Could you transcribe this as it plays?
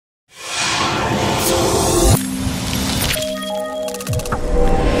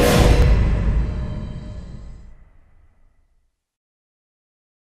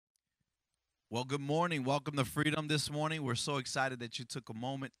Well, good morning. Welcome to Freedom this morning. We're so excited that you took a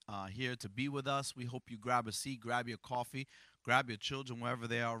moment here to be with us. We hope you grab a seat, grab your coffee, grab your children wherever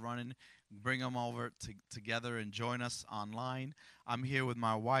they are running, bring them over together and join us online. I'm here with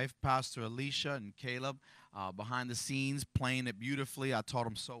my wife, Pastor Alicia, and Caleb behind the scenes playing it beautifully. I taught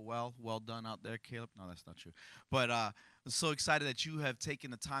them so well. Well done out there, Caleb. No, that's not true. But I'm so excited that you have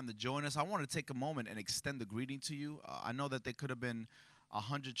taken the time to join us. I want to take a moment and extend a greeting to you. I know that they could have been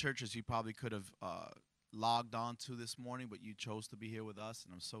 100 churches you probably could have logged on to this morning, but you chose to be here with us,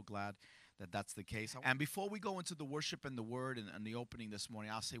 and I'm so glad that that's the case. And before we go into the worship and the word and the opening this morning,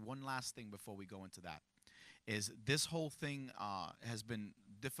 I'll say one last thing before we go into that. Is this whole thing has been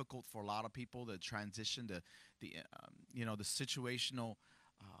difficult for a lot of people. The transition, the situational,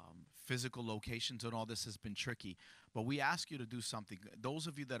 physical locations, and all this has been tricky. But we ask you to do something. Those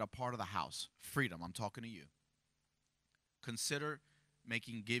of you that are part of the house, Freedom, I'm talking to you. Consider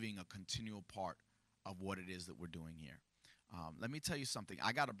making giving a continual part of what it is that we're doing here. Let me tell you something.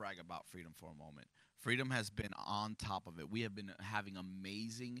 I got to brag about Freedom for a moment. Freedom has been on top of it. We have been having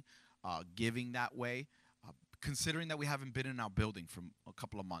amazing giving that way, considering that we haven't been in our building for a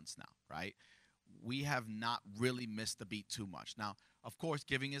couple of months now, right? We have not really missed the beat too much. Now, of course,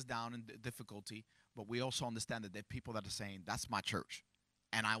 giving is down in difficulty, but we also understand that there are people that are saying, that's my church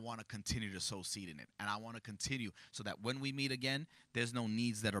and I want to continue to sow seed in it. And I want to continue so that when we meet again, there's no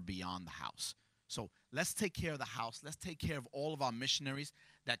needs that are beyond the house. So let's take care of the house. Let's take care of all of our missionaries.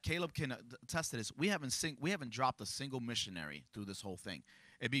 That Caleb can attest to this. We haven't dropped a single missionary through this whole thing.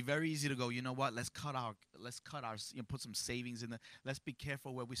 It'd be very easy to go, you know what? Put some savings in there. Let's be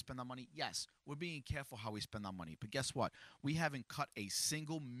careful where we spend our money. Yes, we're being careful how we spend our money. But guess what? We haven't cut a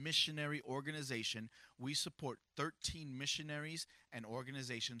single missionary organization. We support 13 missionaries and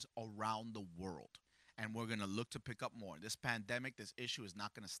organizations around the world. And we're going to look to pick up more. This pandemic, this issue is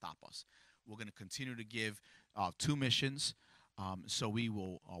not going to stop us. We're going to continue to give to missions. So we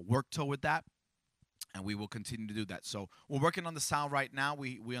will work toward that. And we will continue to do that. So we're working on the sound right now.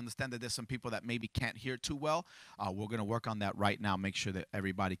 We understand that there's some people that maybe can't hear too well. We're going to work on that right now, make sure that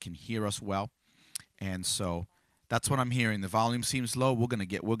everybody can hear us well. And so that's what I'm hearing. The volume seems low. We're gonna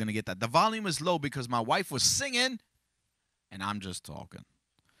get that. The volume is low because my wife was singing, and I'm just talking.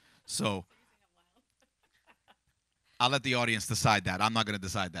 So I'll let the audience decide that. I'm not going to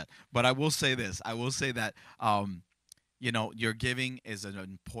decide that. But I will say this. I will say that your giving is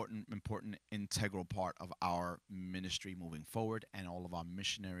an important, integral part of our ministry moving forward and all of our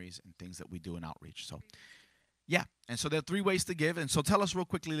missionaries and things that we do in outreach. So, yeah. And so there are three ways to give. And so tell us real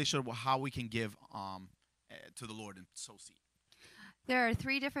quickly, Alicia, how we can give to the Lord and sow seed. There are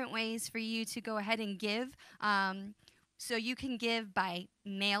three different ways for you to go ahead and give. So you can give by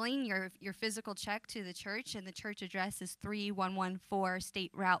mailing your physical check to the church, and the church address is 3114 State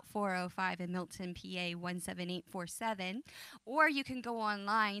Route 405 in Milton, PA 17847. Or you can go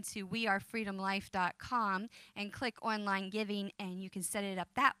online to wearefreedomlife.com and click online giving, and you can set it up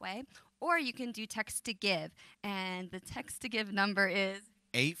that way. Or you can do text to give, and the text to give number is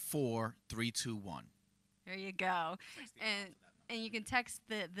 84321. There you go. And you can text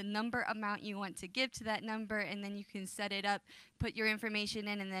the number amount you want to give to that number, and then you can set it up, put your information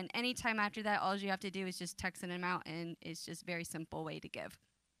in, and then anytime after that, all you have to do is just text an amount, and it's just a very simple way to give.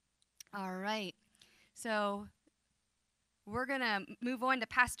 All right. So we're going to move on to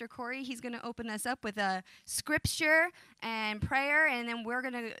Pastor Corey. He's going to open us up with a scripture and prayer, and then we're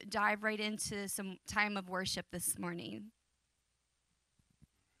going to dive right into some time of worship this morning.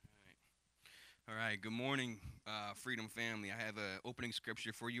 All right, good morning, Freedom family. I have an opening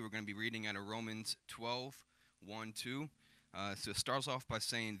scripture for you. We're going to be reading out of Romans 12, 1-2. So it starts off by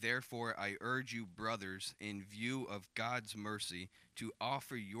saying, "Therefore I urge you, brothers, in view of God's mercy, to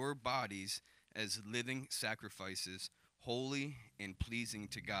offer your bodies as living sacrifices, holy and pleasing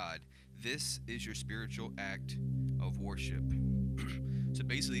to God. This is your spiritual act of worship." So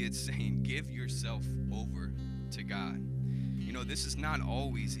basically it's saying, give yourself over to God. You know, this is not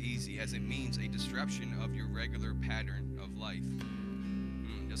always easy, as it means a disruption of your regular pattern of life.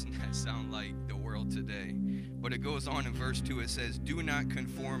 Doesn't that sound like the world today? But it goes on in verse 2. It says, "Do not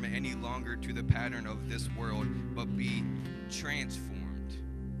conform any longer to the pattern of this world, but be transformed.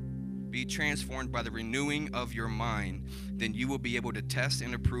 Be transformed by the renewing of your mind. Then you will be able to test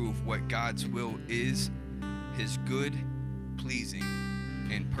and approve what God's will is, his good, pleasing,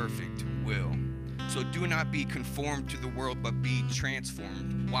 and perfect will." So do not be conformed to the world, but be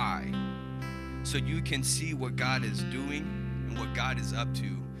transformed. Why? So you can see what God is doing and what God is up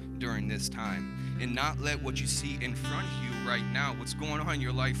to during this time. And not let what you see in front of you right now, what's going on in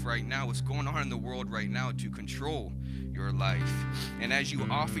your life right now, what's going on in the world right now, to control your life. And as you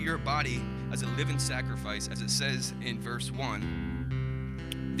offer your body as a living sacrifice, as it says in verse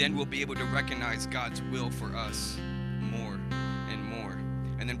 1, then we'll be able to recognize God's will for us more and more.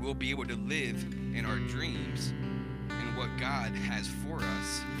 And then we'll be able to live in our dreams and what God has for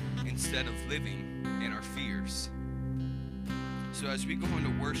us instead of living in our fears. So as we go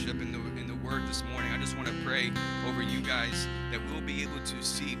into worship in the Word this morning, I just want to pray over you guys that we'll be able to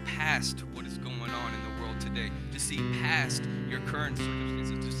see past what is going on in the world today, to see past your current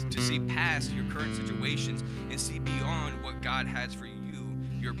circumstances, to see past your current situations, and see beyond what God has for you,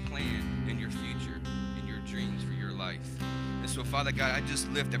 your plan and your future and your dreams for your life. And so, Father God, I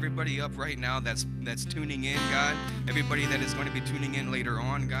just lift everybody up right now that's tuning in, God. Everybody that is going to be tuning in later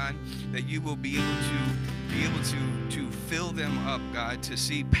on, God, that you will be able to fill them up, God, to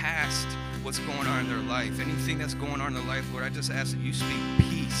see past what's going on in their life. Anything that's going on in their life, Lord, I just ask that you speak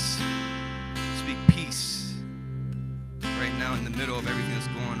peace. Speak peace right now in the middle of everything that's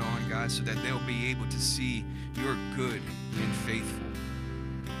going on, God, so that they'll be able to see you're good and faithful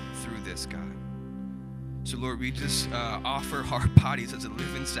through this, God. So, Lord, we just offer our bodies as a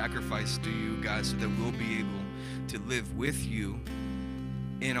living sacrifice to you, God, so that we'll be able to live with you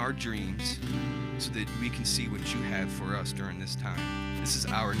in our dreams so that we can see what you have for us during this time. This is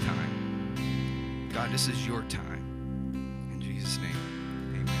our time. God, this is your time. In Jesus' name,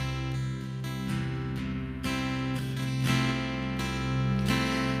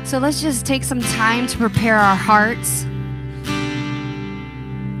 amen. So let's just take some time to prepare our hearts.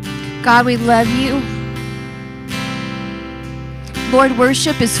 God, we love you. Lord,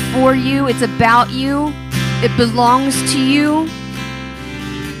 worship is for you. It's about you. It belongs to you.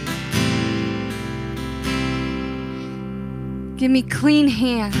 Give me clean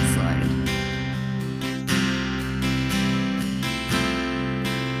hands, Lord.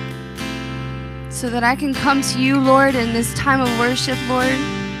 So that I can come to you, Lord, in this time of worship, Lord.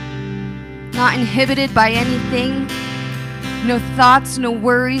 Not inhibited by anything. No thoughts, no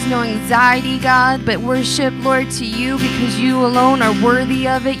worries, no anxiety, God, but worship, Lord, to you because you alone are worthy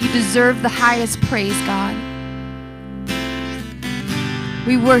of it. You deserve the highest praise, God.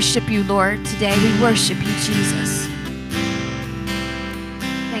 We worship you, Lord, today. We worship you, Jesus.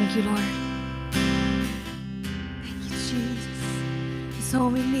 Thank you, Lord. Thank you, Jesus. It's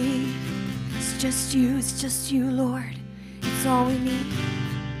all we need. It's just you, Lord. It's all we need.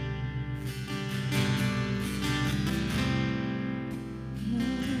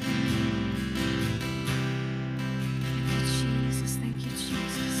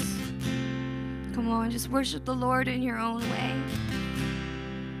 Just worship the Lord in your own way.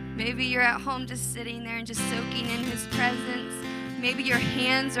 Maybe you're at home just sitting there and just soaking in his presence. Maybe your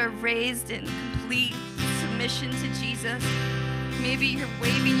hands are raised in complete submission to Jesus. Maybe you're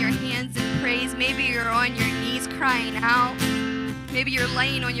waving your hands in praise. Maybe you're on your knees crying out. Maybe you're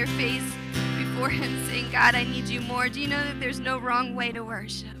laying on your face before him saying, God, I need you more. Do you know that there's no wrong way to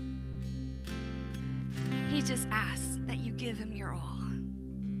worship? He just asks that you give him your all.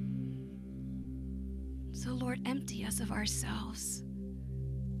 So, Lord, empty us of ourselves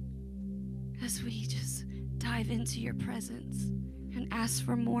as we just dive into your presence and ask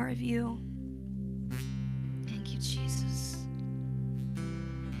for more of you. Thank you, Jesus.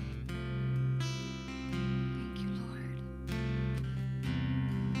 Thank you, Lord.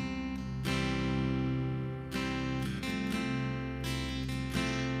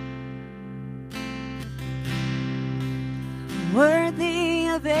 Worthy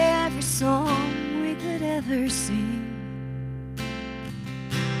of every song we could ever sing,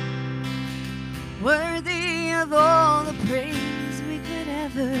 worthy of all the praise we could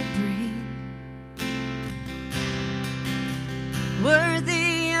ever bring,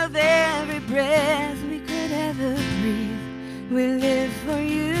 worthy of every breath we could ever breathe. We live for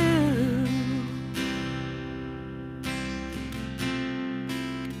you.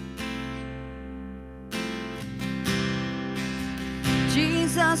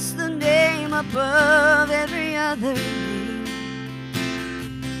 Jesus, the name above every other name.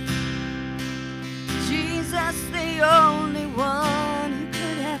 Jesus, the only one who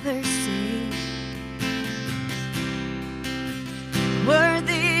could ever save.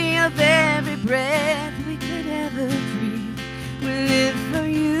 Worthy of every breath we could ever breathe. We live for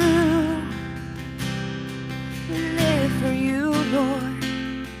you. We live for you, Lord.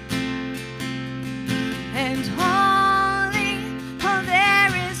 And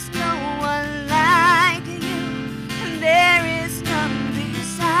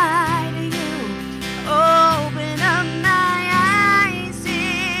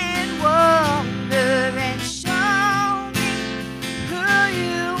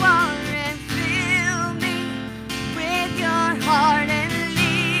heart and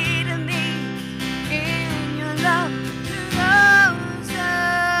lead me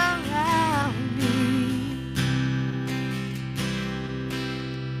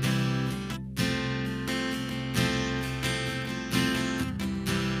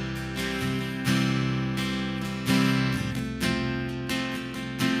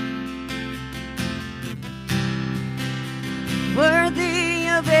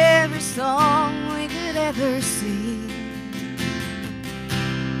song we could ever sing,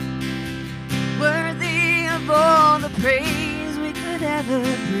 worthy of all the praise we could ever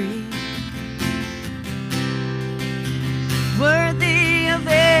bring, worthy of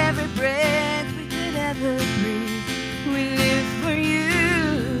every breath we could ever breathe. We live for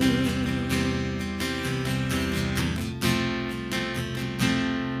you.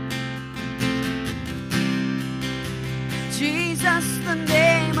 Jesus, the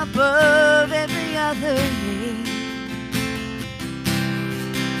name above every other name.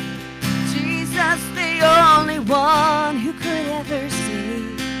 Jesus, the only one who could ever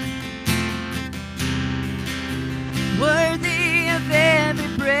save. Worthy of every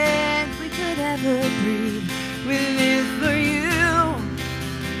breath we could ever breathe. We live for you.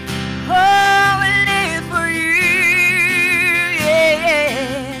 Oh, we live for you.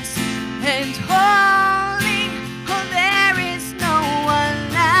 Yes. And holy, oh, there is no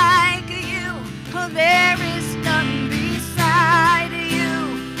one like you. Oh, there is none beside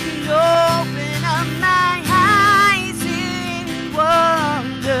you. And open up my eyes in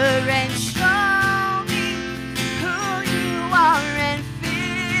wonder and show me who you are and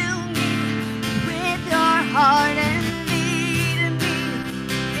fill me with your heart and lead me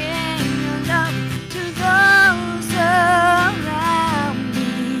in your love to those around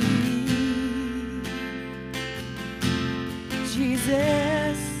me.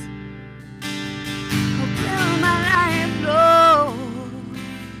 Jesus, oh, fill my life, Lord.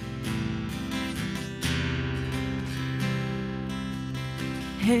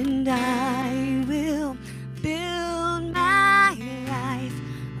 And I will build my life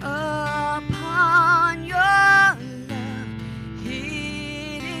upon your love.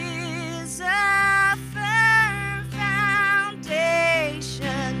 It is a firm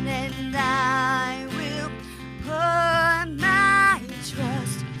foundation, and I will put my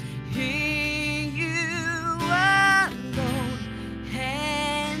trust in you alone.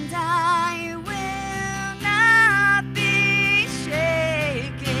 And I will not be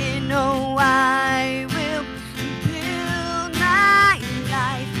shaken. No, I will build my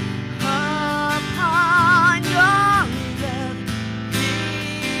life upon your love.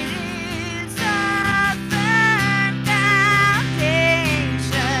 It is a firm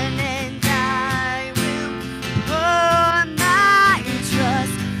foundation, and I will put my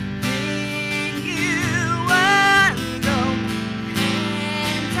trust in you alone.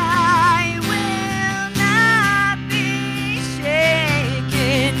 And I will not be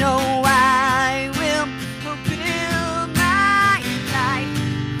shaken. No, I will build my life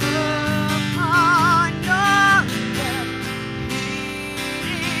upon your love.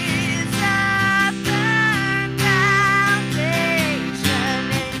 It is a firm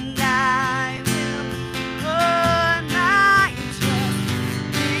foundation, and I will put my trust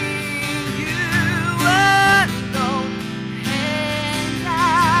in you alone. And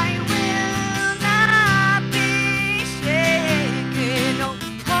I will not be shaken. Oh,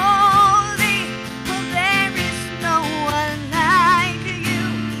 holy, oh, there is no one like you.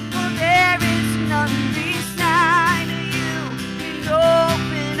 Oh, there is none beside you. And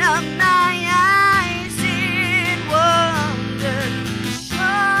open up my eyes in wonder.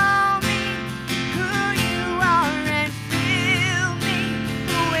 Show me who you are and fill me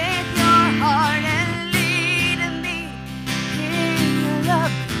with your heart and lead me in your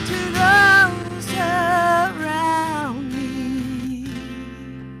love to those around me.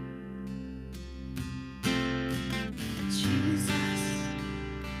 Jesus,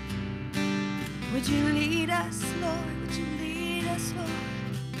 would you lead us, Lord? Would you lead us, Lord?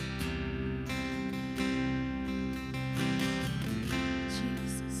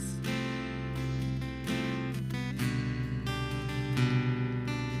 Jesus.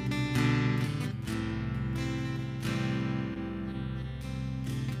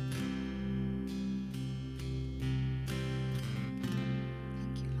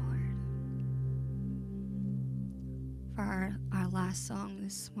 Thank you, Lord. For our last song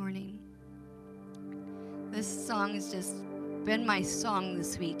this morning. This song has just been my song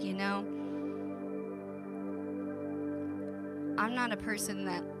this week, you know? I'm not a person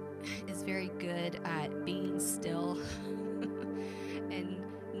that is very good at being still and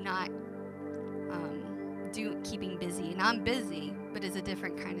not keeping busy. And I'm busy, but it's a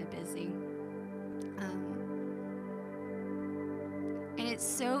different kind of busy. And it's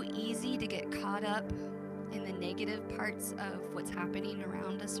so easy to get caught up in the negative parts of what's happening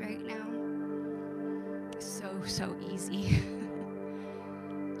around us right now. So easy.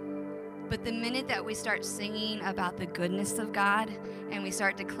 But the minute that we start singing about the goodness of God and we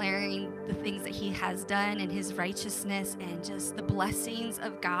start declaring the things that He has done and His righteousness and just the blessings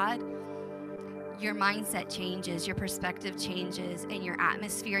of God, your mindset changes, your perspective changes, and your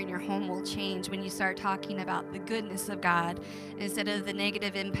atmosphere in your home will change when you start talking about the goodness of God instead of the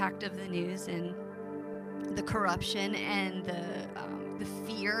negative impact of the news and the corruption and the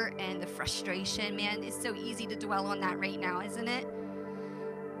fear and the frustration. Man, it's so easy to dwell on that right now, isn't it?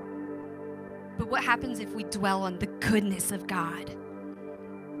 But what happens if we dwell on the goodness of God?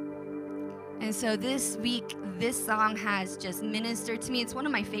 And so this week, this song has just ministered to me. It's one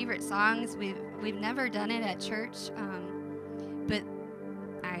of my favorite songs. We've never done it at church, but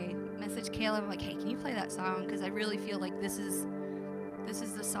I messaged Caleb, like, hey, can you play that song? Because I really feel like this is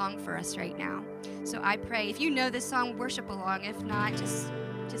the song for us right now. So I pray, if you know this song, worship along. If not, just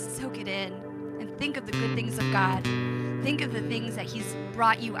soak it in and think of the good things of God. Think of the things that He's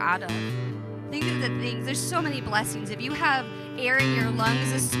brought you out of. Think of the things. There's so many blessings. If you have air in your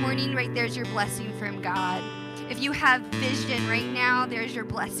lungs this morning, right there's your blessing from God. If you have vision right now, there's your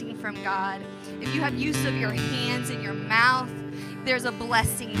blessing from God. If you have use of your hands and your mouth, there's a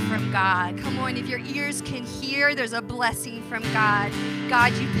blessing from God. Come on, if your ears can hear, there's a blessing from God.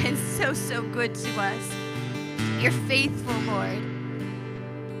 God, you've been so, so good to us. You're faithful, Lord.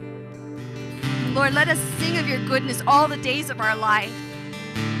 Lord, let us sing of your goodness all the days of our life.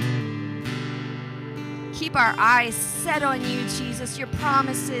 Keep our eyes set on you, Jesus, your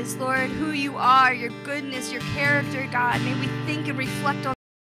promises, Lord, who you are, your goodness, your character, God. May we think and reflect on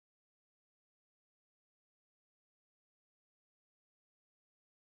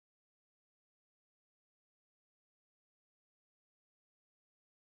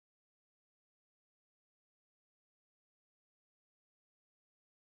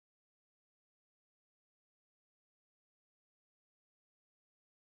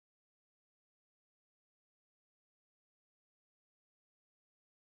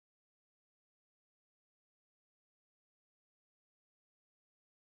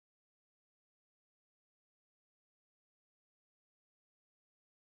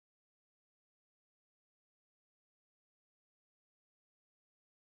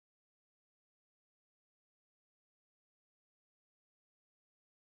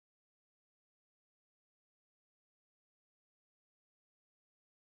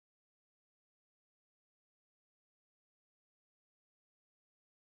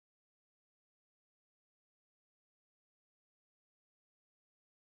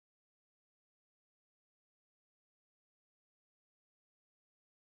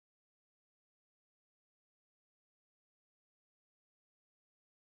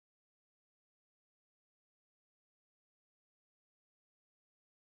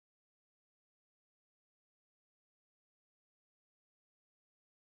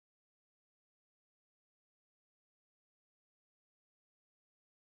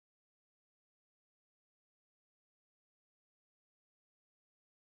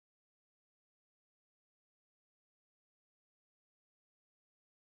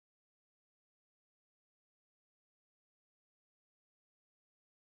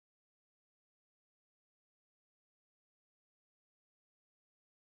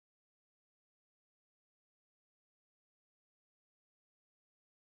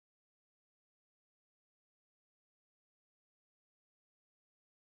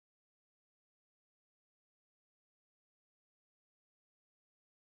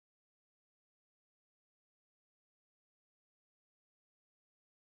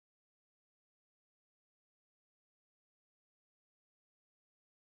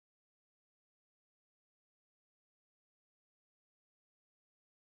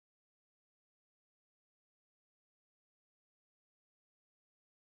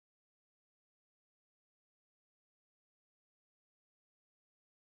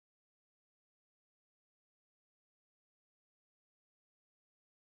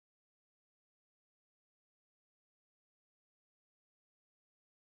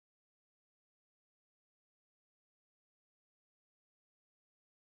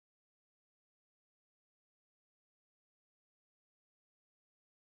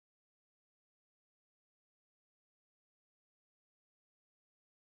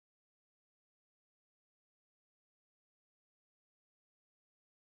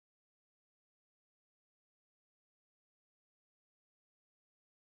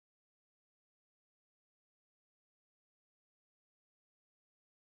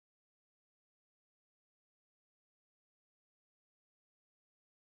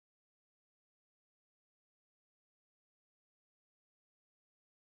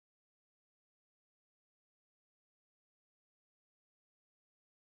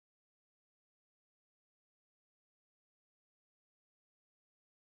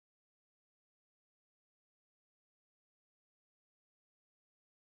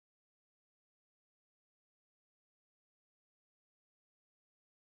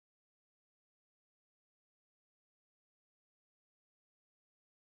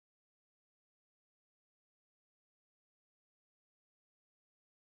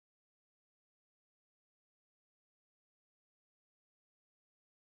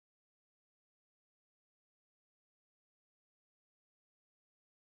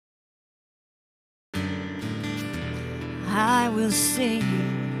I will sing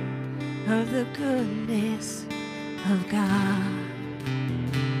of the goodness of God.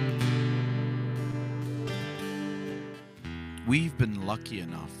 We've been lucky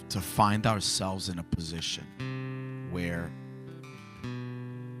enough to find ourselves in a position where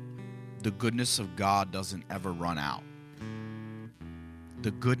the goodness of God doesn't ever run out.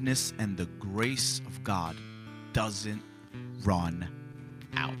 The goodness and the grace of God doesn't run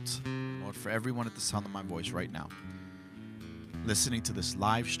out. Lord, for everyone at the sound of my voice right now, listening to this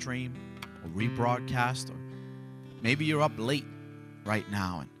live stream or rebroadcast, or maybe you're up late right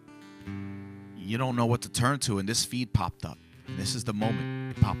now and you don't know what to turn to, and this feed popped up. And this is the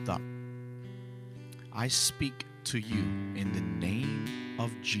moment it popped up. I speak to you in the name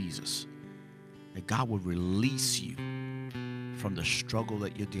of Jesus that God would release you from the struggle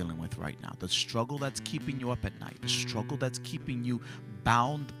that you're dealing with right now, the struggle that's keeping you up at night, the struggle that's keeping you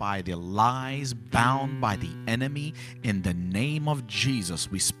bound by the lies, bound by the enemy. In the name of Jesus,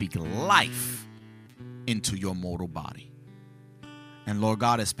 we speak life into your mortal body. And Lord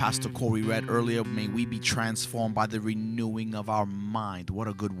God, as Pastor Corey read earlier, may we be transformed by the renewing of our mind. What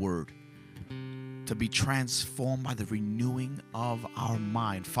a good word. To be transformed by the renewing of our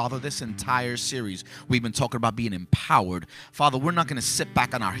mind. Father, this entire series, we've been talking about being empowered. Father, we're not going to sit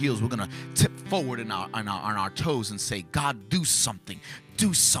back on our heels. We're going to tip forward on our toes and say, God, do something,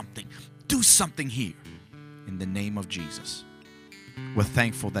 do something, do something here. In the name of Jesus. We're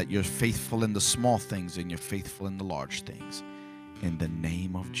thankful that you're faithful in the small things and you're faithful in the large things. In the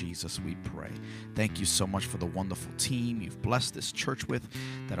name of Jesus, we pray. Thank you so much for the wonderful team you've blessed this church with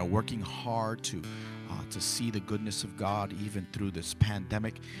that are working hard to see the goodness of God even through this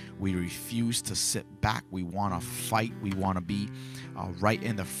pandemic. We refuse to sit back. We want to fight. We want to be right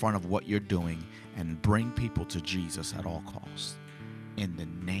in the front of what you're doing and bring people to Jesus at all costs. In the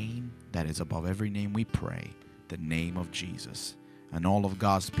name that is above every name, we pray, the name of Jesus. And all of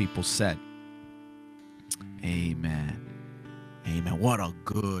God's people said, amen. Amen. What a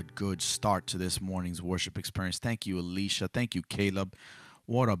good start to this morning's worship experience. Thank you, Alicia. Thank you, Caleb.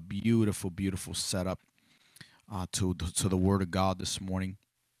 What a beautiful setup to the Word of God this morning.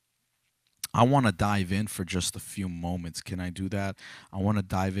 I want to dive in for just a few moments. Can I do that? I want to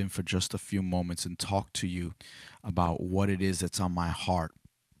dive in for just a few moments and talk to you about what it is that's on my heart.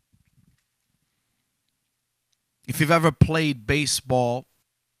 If you've ever played baseball,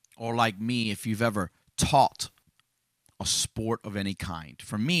 or like me, if you've ever taught a sport of any kind.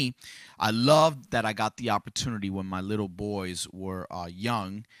 For me, I loved that I got the opportunity when my little boys were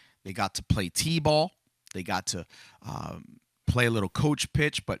young. They got to play t-ball. They got to play a little coach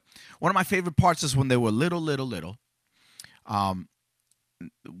pitch. But one of my favorite parts is when they were little. While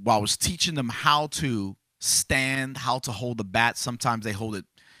I was teaching them how to stand, how to hold the bat. Sometimes they hold it,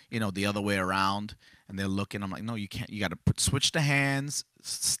 the other way around, and they're looking. I'm like, no, you can't. You got to switch the hands,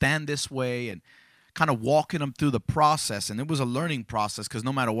 stand this way, and kind of walking them through the process. And it was a learning process because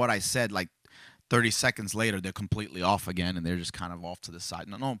no matter what I said, like 30 seconds later, they're completely off again and they're just kind of off to the side.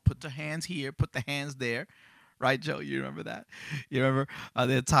 No, put the hands here, put the hands there. Right, Joe? You remember that? You remember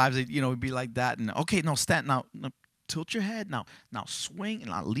there are times that, it'd be like that. And okay, no, stand now. No, tilt your head now. Now swing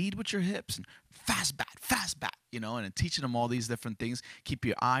and now lead with your hips and fast bat, and then teaching them all these different things. Keep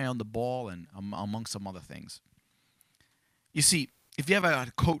your eye on the ball and among some other things. You see, if you ever had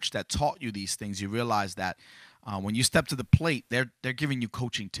a coach that taught you these things, you realize that when you step to the plate, they're giving you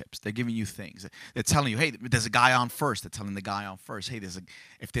coaching tips. They're giving you things. They're telling you, hey, there's a guy on first. They're telling the guy on first, hey,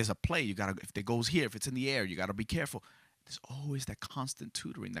 if there's a play, if it goes here, if it's in the air, you gotta be careful. There's always that constant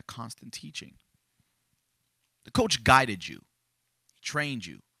tutoring, that constant teaching. The coach guided you, he trained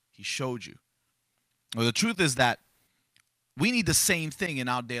you, he showed you. Well, the truth is that we need the same thing in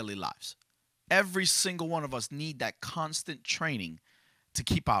our daily lives. Every single one of us need that constant training to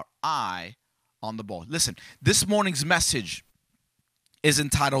keep our eye on the ball. Listen, this morning's message is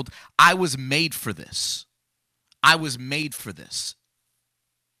entitled, I was made for this. I was made for this.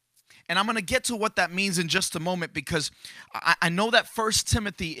 And I'm going to get to what that means in just a moment because I know that 1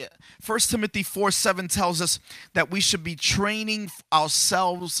 Timothy 4:7 tells us that we should be training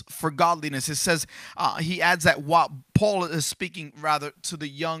ourselves for godliness. It says, he adds that while Paul is speaking rather to the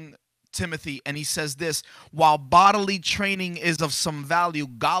young Timothy, and he says this, while bodily training is of some value,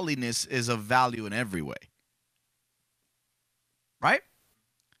 godliness is of value in every way. Right?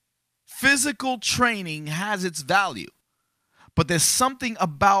 Physical training has its value, but there's something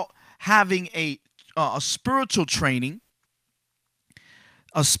about having a spiritual training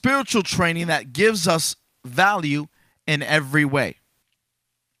that gives us value in every way.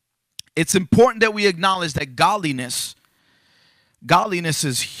 It's important that we acknowledge that godliness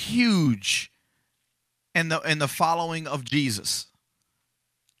is huge and the following of Jesus.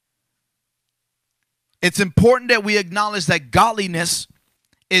 It's important that we acknowledge that godliness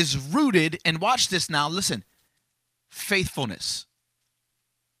is rooted, and watch this now, listen, faithfulness.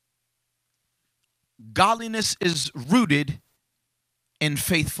 Godliness is rooted in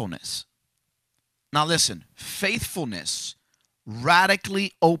faithfulness. Now listen, faithfulness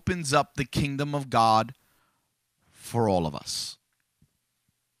radically opens up the kingdom of God for all of us.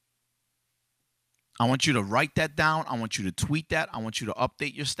 I want you to write that down. I want you to tweet that. I want you to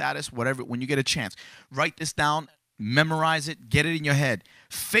update your status, whatever, when you get a chance. Write this down, memorize it, get it in your head.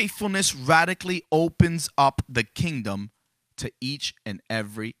 Faithfulness radically opens up the kingdom to each and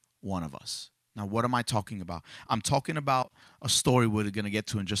every one of us. Now, what am I talking about? I'm talking about a story we're going to get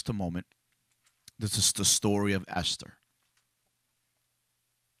to in just a moment. This is the story of Esther.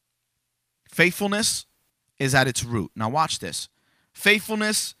 Faithfulness is at its root. Now, watch this.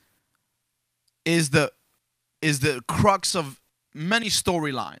 Faithfulness is the crux of many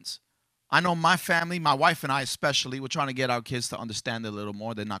storylines. I know my family, my wife and I especially, we're trying to get our kids to understand it a little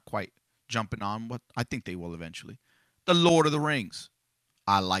more. They're not quite jumping on, but I think they will eventually. The Lord of the Rings.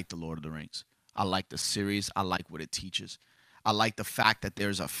 I like the Lord of the Rings. I like the series. I like what it teaches. I like the fact that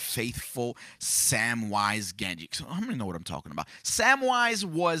there's a faithful Samwise Gamgee. So I'm going to know what I'm talking about. Samwise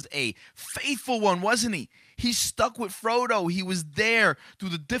was a faithful one, wasn't he? He stuck with Frodo. He was there through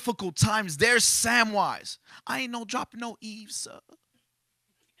the difficult times. There's Samwise. I ain't no dropping no Eve, sir.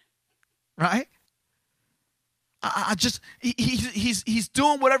 Right? I just he's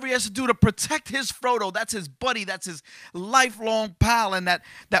doing whatever he has to do to protect his Frodo. That's his buddy. That's his lifelong pal. And that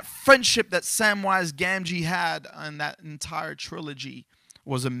friendship that Samwise Gamgee had in that entire trilogy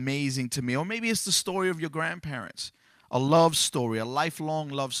was amazing to me. Or maybe it's the story of your grandparents, a love story, a lifelong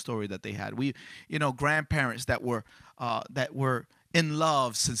love story that they had. We, grandparents that were in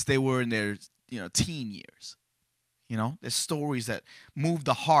love since they were in their teen years. There's stories that move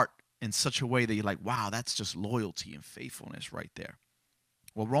the heart in such a way that you're like, wow, that's just loyalty and faithfulness right there.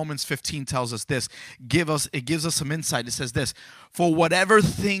 Well, Romans 15 tells us this. It gives us some insight. It says this: for whatever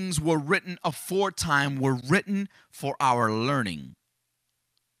things were written aforetime were written for our learning,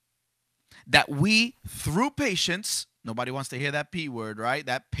 that we, through patience, nobody wants to hear that P word, right?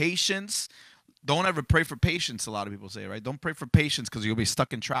 That patience. Don't ever pray for patience, a lot of people say, right? Don't pray for patience because you'll be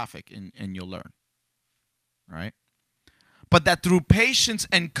stuck in traffic and you'll learn, right? But that through patience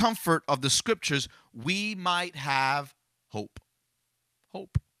and comfort of the scriptures, we might have hope.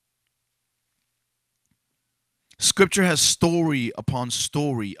 Hope. Scripture has story upon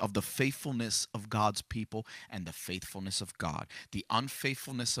story of the faithfulness of God's people and the faithfulness of God. The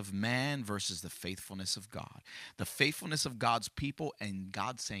unfaithfulness of man versus the faithfulness of God. The faithfulness of God's people and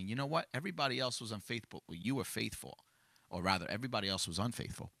God saying, you know what? Everybody else was unfaithful. Well, you were faithful. Or rather, everybody else was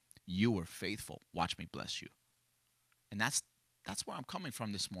unfaithful. You were faithful. Watch me bless you. And that's where I'm coming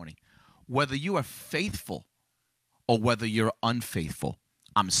from this morning. Whether you are faithful or whether you're unfaithful,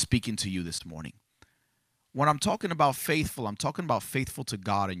 I'm speaking to you this morning. When I'm talking about faithful, I'm talking about faithful to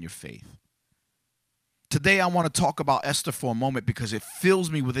God in your faith. Today, I want to talk about Esther for a moment because it fills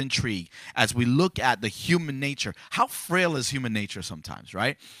me with intrigue as we look at the human nature. How frail is human nature sometimes,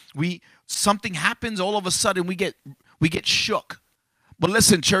 right? Something happens, all of a sudden we get shook. But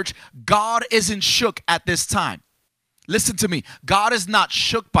listen, church, God isn't shook at this time. Listen to me. God is not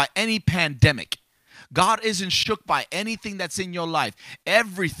shook by any pandemic. God isn't shook by anything that's in your life.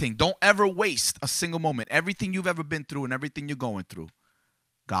 Everything. Don't ever waste a single moment. Everything you've ever been through and everything you're going through,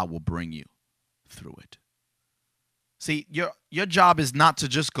 God will bring you through it. See, your job is not to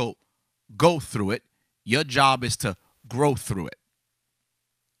just go through it. Your job is to grow through it.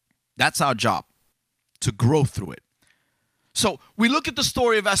 That's our job, to grow through it. So we look at the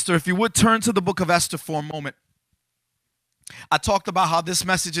story of Esther. If you would turn to the book of Esther for a moment. I talked about how this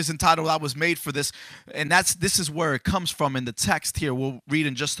message is entitled, I Was Made for This, and this is where it comes from in the text here. We'll read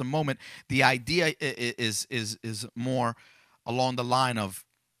in just a moment. The idea is more along the line of,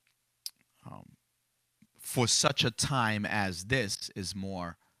 for such a time as this is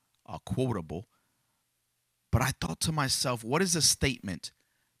more quotable. But I thought to myself, what is a statement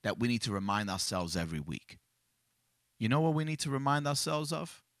that we need to remind ourselves every week? You know what we need to remind ourselves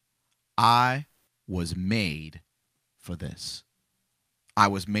of? I was made for this. I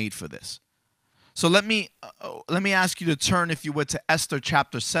was made for this. So let me ask you to turn, if you would, to Esther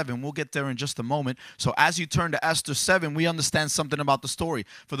chapter 7. We'll get there in just a moment. So as you turn to Esther 7, we understand something about the story.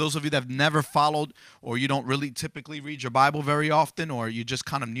 For those of you that have never followed, or you don't really typically read your Bible very often, or you're just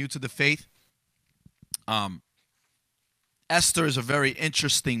kind of new to the faith, Esther is a very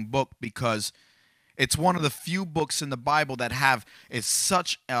interesting book because It's one of the few books in the Bible that have it's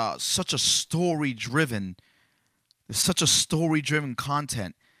such a story driven. It's such a story driven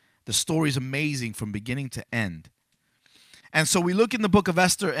content. The story is amazing from beginning to end. And so we look in the book of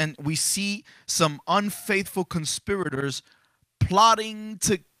Esther and we see some unfaithful conspirators plotting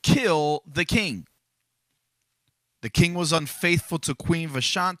to kill the king. The king was unfaithful to Queen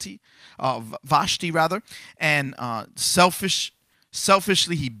Vashti rather, and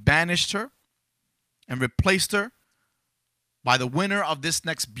selfishly he banished her and replaced her by the winner of this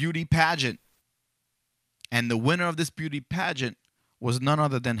next beauty pageant. And the winner of this beauty pageant was none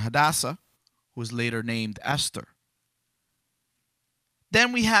other than Hadassah, who was later named Esther.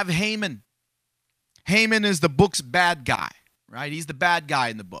 Then we have Haman. Haman is the book's bad guy, right? He's the bad guy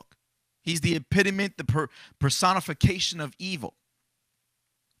in the book. He's the epitome, the personification of evil.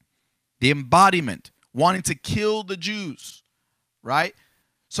 The embodiment, wanting to kill the Jews, right?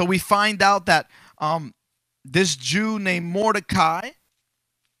 So we find out that this Jew named Mordecai,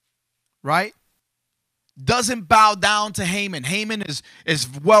 right, doesn't bow down to Haman. Haman is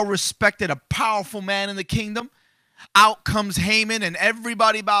well respected, a powerful man in the kingdom. Out comes Haman and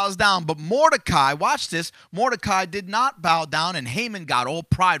everybody bows down. But Mordecai, watch this, Mordecai did not bow down and Haman got all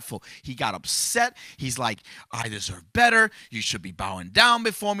prideful. He got upset. He's like, I deserve better. You should be bowing down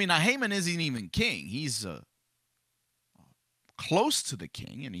before me. Now, Haman isn't even king. He's close to the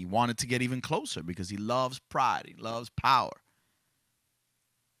king, and he wanted to get even closer because he loves pride. He loves power.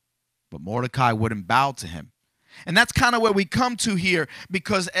 But Mordecai wouldn't bow to him. And that's kind of where we come to here,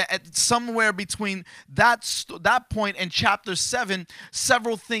 because at somewhere between that point and chapter 7,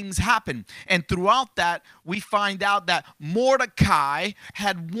 several things happen. And throughout that, we find out that Mordecai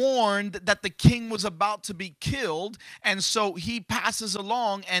had warned that the king was about to be killed. And so he passes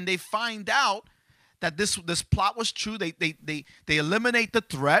along, and they find out that this plot was true. They eliminate the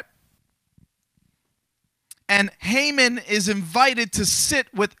threat. And Haman is invited to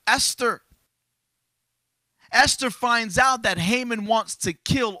sit with Esther. Esther finds out that Haman wants to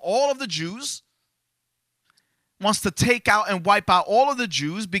kill all of the Jews, wants to take out and wipe out all of the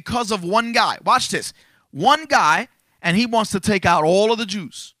Jews because of one guy. Watch this. One guy, and he wants to take out all of the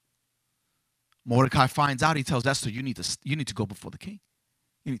Jews. Mordecai finds out. He tells Esther, you need to go before the king.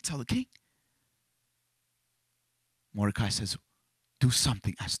 You need to tell the king. Mordecai says, do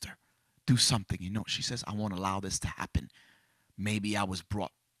something, Esther. Do something. You know, she says, I won't allow this to happen. Maybe I was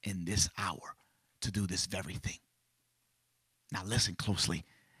brought in this hour to do this very thing. Now listen closely.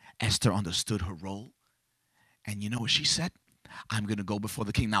 Esther understood her role. And you know what she said? I'm going to go before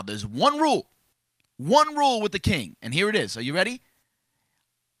the king. Now there's one rule with the king. And here it is. Are you ready?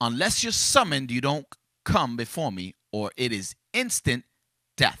 Unless you're summoned, you don't come before me, or it is instant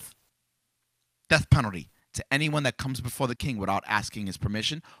death. Death penalty to anyone that comes before the king without asking his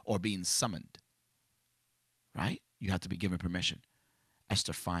permission or being summoned. Right? You have to be given permission.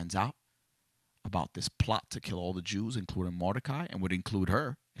 Esther finds out about this plot to kill all the Jews, including Mordecai, and would include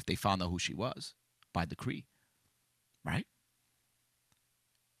her if they found out who she was by decree. Right?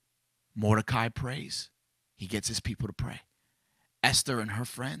 Mordecai prays. He gets his people to pray. Esther and her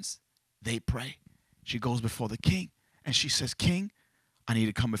friends, they pray. She goes before the king, and she says, King, I need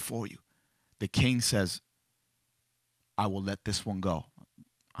to come before you. The king says, I will let this one go.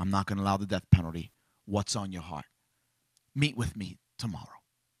 I'm not going to allow the death penalty. What's on your heart? Meet with me tomorrow.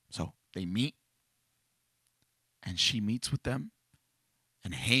 So they meet, and she meets with them,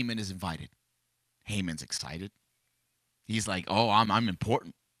 and Haman is invited. Haman's excited. He's like, oh, I'm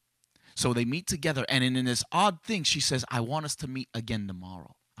important. So they meet together, and in this odd thing, she says, I want us to meet again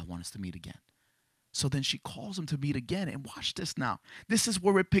tomorrow. I want us to meet again. So then she calls him to meet again, and watch this now. This is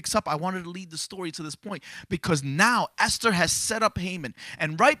where it picks up. I wanted to lead the story to this point because now Esther has set up Haman,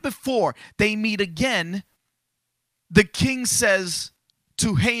 and right before they meet again, the king says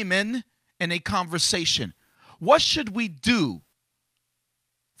to Haman in a conversation, what should we do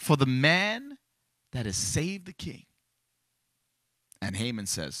for the man that has saved the king? And Haman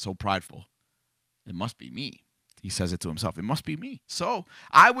says, so prideful, it must be me. He says it to himself, it must be me. So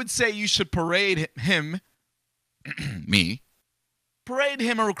I would say you should parade him, me, parade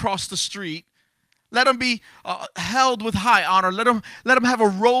him across the street. Let him be held with high honor. Let him have a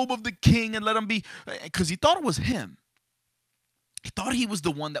robe of the king, and let him be, because he thought it was him. He thought he was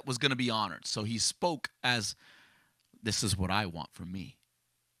the one that was going to be honored. So he spoke as, this is what I want for me.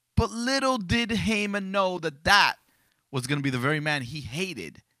 But little did Haman know that that was going to be the very man he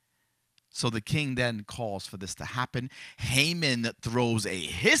hated. So the king then calls for this to happen. Haman throws a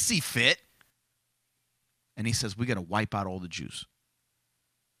hissy fit, and he says, we're going to wipe out all the Jews.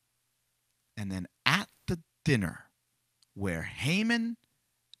 And then at the dinner where Haman,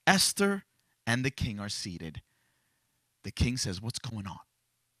 Esther, and the king are seated. The king says, "What's going on?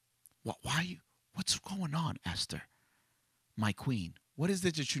 Why you? What's going on, Esther, my queen? What is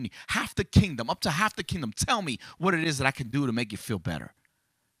it that you need? Half the kingdom, up to half the kingdom. Tell me what it is that I can do to make you feel better."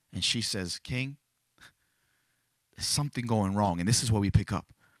 And she says, "King, there's something going wrong." And this is where we pick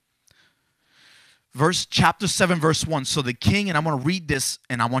up. Chapter 7, verse 1. So the king, and I'm going to read this,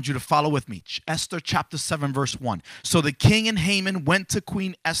 and I want you to follow with me. Esther chapter 7, verse 1. So the king and Haman went to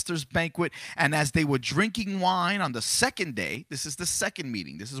Queen Esther's banquet, and as they were drinking wine on the second day, this is the second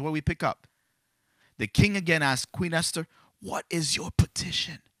meeting. This is where we pick up. The king again asked Queen Esther, "What is your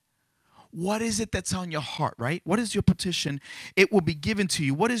petition? What is it that's on your heart," right? "What is your petition? It will be given to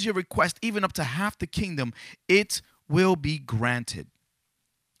you. What is your request? Even up to half the kingdom, it will be granted."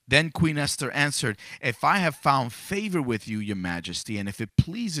 Then Queen Esther answered, "If I have found favor with you, your majesty, and if it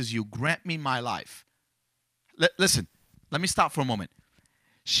pleases you, grant me my life." Listen, let me stop for a moment.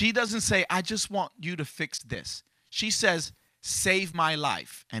 She doesn't say, "I just want you to fix this." She says, "Save my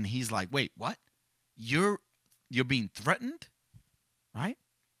life." And he's like, "Wait, what? You're being threatened?" Right?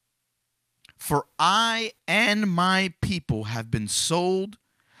 "For I and my people have been sold,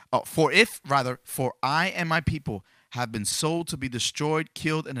 for I and my people have been sold to be destroyed,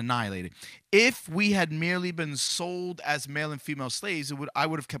 killed, and annihilated. If we had merely been sold as male and female slaves, I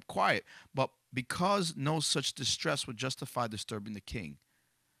would have kept quiet. But because no such distress would justify disturbing the king."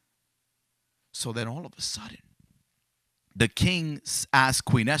 So then all of a sudden, the king asked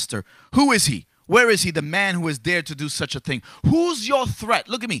Queen Esther, "Who is he? Where is he, the man who has dared to do such a thing? Who's your threat?"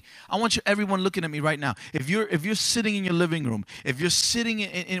 Look at me. I want you, everyone looking at me right now. If you're sitting in your living room, if you're sitting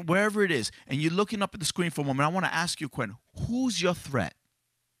in wherever it is, and you're looking up at the screen for a moment, I want to ask you a question. Who's your threat?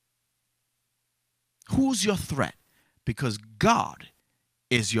 Who's your threat? Because God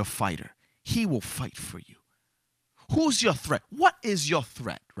is your fighter. He will fight for you. Who's your threat? What is your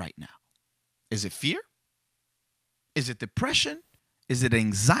threat right now? Is it fear? Is it depression? Is it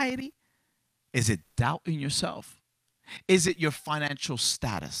anxiety? Is it doubt in yourself? Is it your financial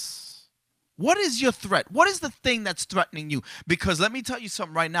status? What is your threat? What is the thing that's threatening you? Because let me tell you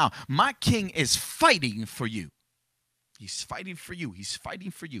something right now. My king is fighting for you. He's fighting for you. He's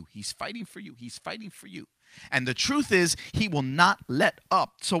fighting for you. He's fighting for you. He's fighting for you. And the truth is, he will not let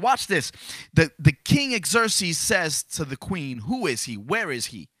up. So watch this. The king Xerxes says to the queen, "Who is he? Where is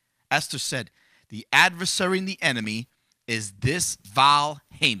he?" Esther said, "The adversary and the enemy is this vile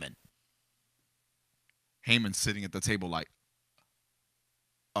Haman." Haman's sitting at the table like,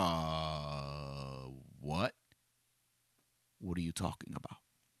 what? What are you talking about?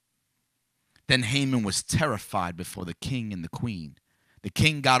 Then Haman was terrified before the king and the queen. The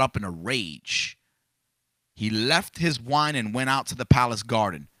king got up in a rage. He left his wine and went out to the palace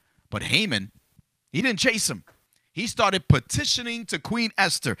garden. But Haman, he didn't chase him. He started petitioning to Queen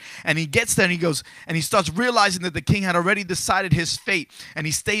Esther. And he gets there and he goes, and he starts realizing that the king had already decided his fate. And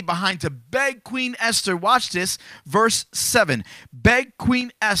he stayed behind to beg Queen Esther. Watch this, verse 7. Beg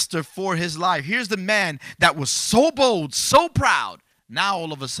Queen Esther for his life. Here's the man that was so bold, so proud. Now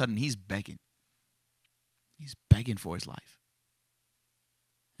all of a sudden he's begging. He's begging for his life.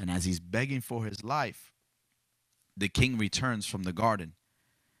 And as he's begging for his life, the king returns from the garden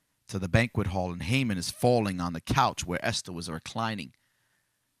to the banquet hall, and Haman is falling on the couch where Esther was reclining.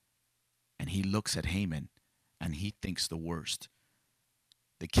 And he looks at Haman, and he thinks the worst.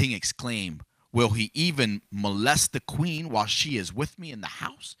 The king exclaimed, "Will he even molest the queen while she is with me in the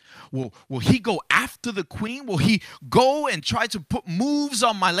house? Will he go after the queen? Will he go and try to put moves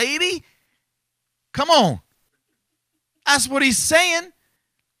on my lady? Come on." That's what he's saying.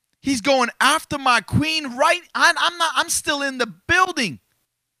 He's going after my queen, right? I'm still in the building.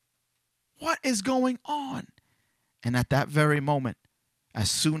 What is going on? And at that very moment,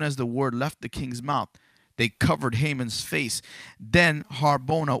 as soon as the word left the king's mouth, they covered Haman's face. Then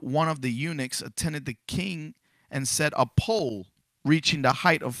Harbona, one of the eunuchs, attended the king and said, "A pole reaching the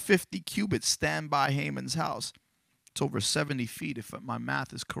height of 50 cubits stand by Haman's house." It's over 70 feet, if my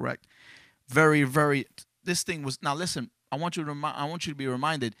math is correct. Very, very, this thing was, now listen, I want you to be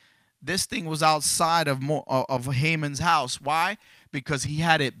reminded, this thing was outside of Haman's house. Why? Because he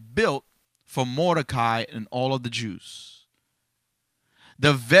had it built for Mordecai and all of the Jews.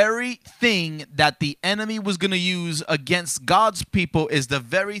 The very thing that the enemy was going to use against God's people is the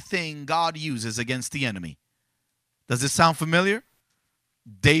very thing God uses against the enemy. Does it sound familiar?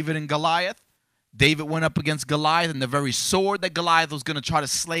 David and Goliath. David went up against Goliath, and the very sword that Goliath was going to try to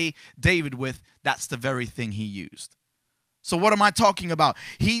slay David with, that's the very thing he used. So what am I talking about?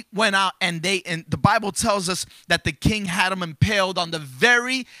 He went out and the Bible tells us that the king had him impaled on the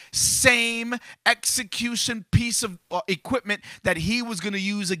very same execution piece of equipment that he was going to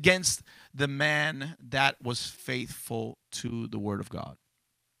use against the man that was faithful to the word of God.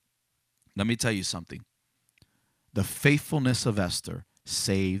 Let me tell you something. The faithfulness of Esther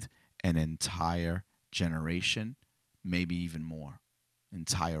saved an entire generation, maybe even more,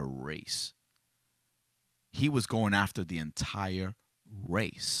 entire race. He was going after the entire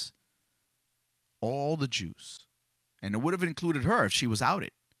race, all the Jews. And it would have included her if she was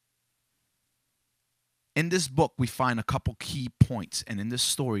outed. In this book, we find a couple key points. And in this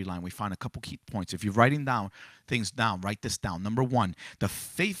storyline, we find a couple key points. If you're writing down things down, write this down. Number one, the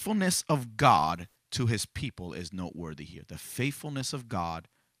faithfulness of God to his people is noteworthy here. The faithfulness of God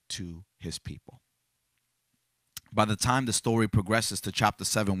to his people. By the time the story progresses to chapter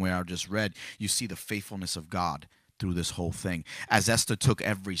 7, where I just read, you see the faithfulness of God through this whole thing. As Esther took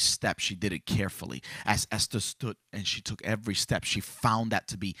every step, she did it carefully. As Esther stood and she took every step, she found that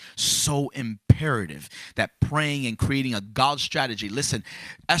to be so imperative, that praying and creating a God strategy. Listen,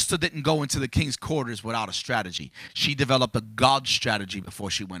 Esther didn't go into the king's quarters without a strategy. She developed a God strategy before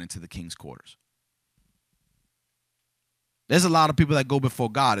she went into the king's quarters. There's a lot of people that go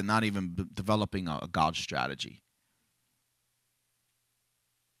before God and not even developing a God strategy.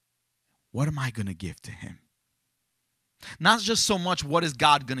 What am I going to give to him? Not just so much what is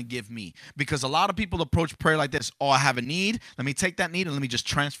God going to give me, because a lot of people approach prayer like this. Oh, I have a need. Let me take that need and let me just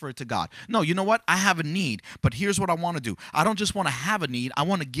transfer it to God. No, you know what? I have a need, but here's what I want to do. I don't just want to have a need. I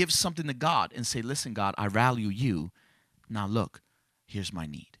want to give something to God and say, listen, God, I value you. Now look, here's my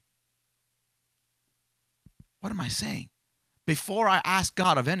need. What am I saying? Before I ask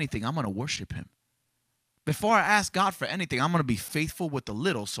God of anything, I'm going to worship him. Before I ask God for anything, I'm going to be faithful with the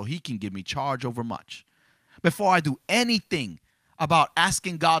little so he can give me charge over much. Before I do anything about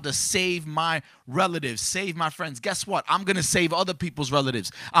asking God to save my relatives, save my friends, guess what? I'm going to save other people's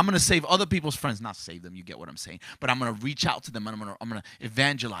relatives. I'm going to save other people's friends. Not save them, you get what I'm saying. But I'm going to reach out to them and I'm going to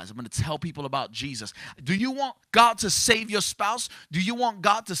evangelize. I'm going to tell people about Jesus. Do you want God to save your spouse? Do you want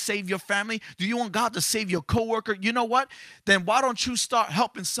God to save your family? Do you want God to save your coworker? You know what? Then why don't you start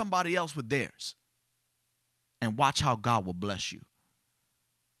helping somebody else with theirs? And watch how God will bless you.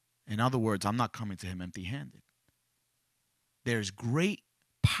 In other words, I'm not coming to him empty-handed. There's great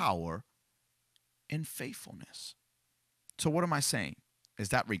power in faithfulness. So what am I saying? Is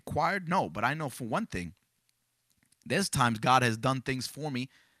that required? No, but I know for one thing, there's times God has done things for me.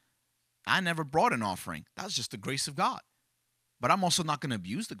 I never brought an offering. That's just the grace of God. But I'm also not going to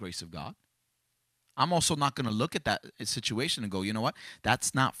abuse the grace of God. I'm also not going to look at that situation and go, you know what?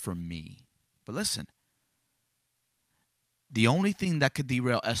 That's not for me. But listen. The only thing that could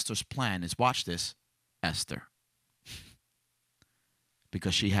derail Esther's plan is, watch this, Esther.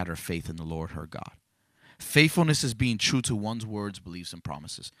 Because she had her faith in the Lord, her God. Faithfulness is being true to one's words, beliefs, and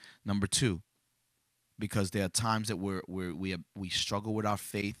promises. Number two, because there are times that we struggle with our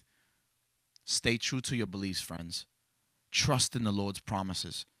faith. Stay true to your beliefs, friends. Trust in the Lord's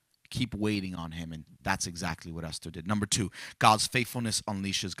promises. Keep waiting on him, and that's exactly what Esther did. Number two, God's faithfulness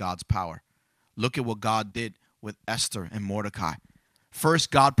unleashes God's power. Look at what God did with Esther and Mordecai.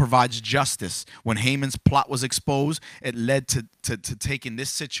 First, God provides justice. When Haman's plot was exposed, it led to taking this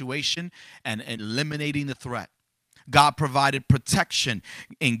situation and eliminating the threat. God provided protection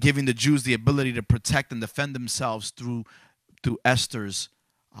in giving the Jews the ability to protect and defend themselves through Esther's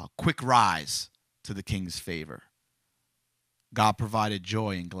quick rise to the king's favor. God provided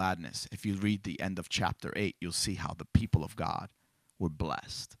joy and gladness. If you read the end of chapter 8, you'll see how the people of God were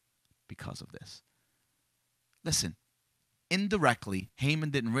blessed because of this. Listen, indirectly,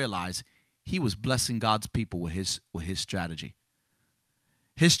 Haman didn't realize he was blessing God's people with his strategy.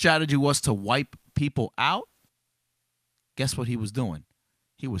 His strategy was to wipe people out. Guess what he was doing?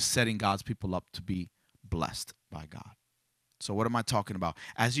 He was setting God's people up to be blessed by God. So what am I talking about?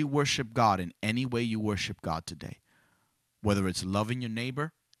 As you worship God in any way you worship God today, whether it's loving your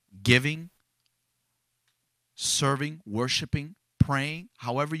neighbor, giving, serving, worshiping, praying,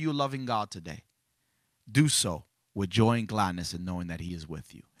 however you're loving God today, do so with joy and gladness and knowing that he is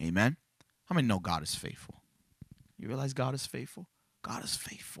with you. Amen? How many know God is faithful? You realize God is faithful? God is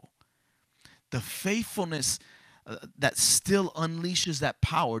faithful. The faithfulness that still unleashes that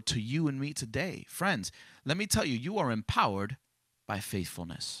power to you and me today. Friends, let me tell you, you are empowered by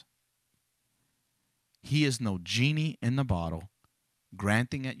faithfulness. He is no genie in the bottle,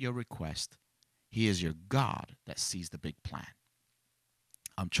 granting at your request. He is your God that sees the big plan.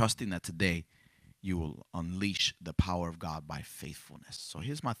 I'm trusting that today you will unleash the power of God by faithfulness. So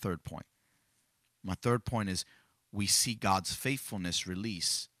here's my third point. My third point is we see God's faithfulness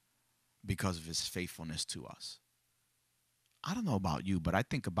release because of his faithfulness to us. I don't know about you, but I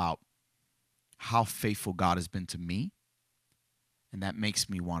think about how faithful God has been to me And that makes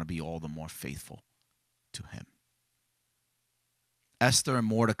me want to be all the more faithful to him. Esther and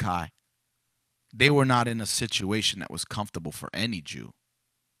Mordecai, they were not in a situation that was comfortable for any Jew.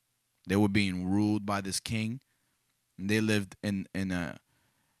 They were being ruled by this king. And they lived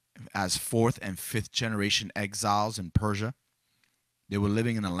as fourth and fifth generation exiles in Persia. They were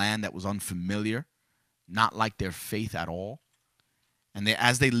living in a land that was unfamiliar, not like their faith at all. And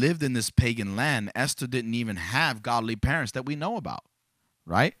as they lived in this pagan land, Esther didn't even have godly parents that we know about,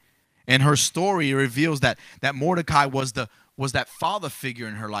 right? And her story reveals that Mordecai was that father figure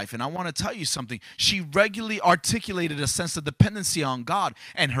in her life. And I want to tell you something. She regularly articulated a sense of dependency on God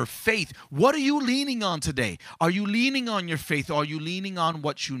and her faith. What are you leaning on today? Are you leaning on your faith, or are you leaning on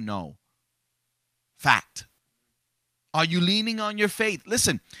what you know? Fact. Are you leaning on your faith?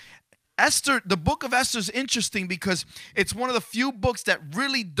 Listen, Esther, the book of Esther is interesting because it's one of the few books that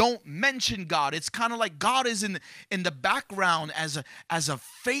really don't mention God. It's kind of like God is in the background as a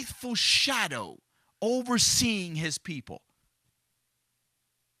faithful shadow overseeing his people.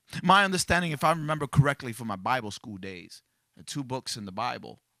 My understanding, if I remember correctly from my Bible school days, the two books in the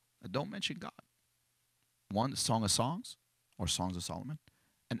Bible that don't mention God. One, the Song of Songs, or Songs of Solomon,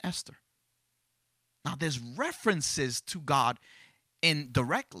 and Esther. Now, there's references to God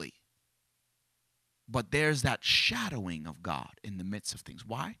indirectly, but there's that shadowing of God in the midst of things.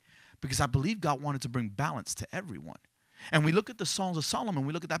 Why? Because I believe God wanted to bring balance to everyone. And we look at the Songs of Solomon,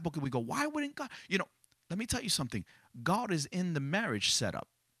 we look at that book and we go, why wouldn't God? Let me tell you something. God is in the marriage setup.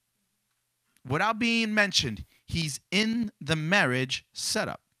 Without being mentioned, he's in the marriage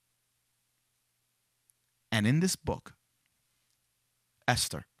setup. And in this book,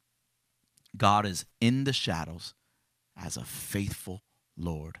 Esther, God is in the shadows as a faithful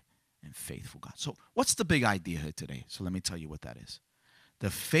Lord and faithful God. So what's the big idea here today? So let me tell you what that is.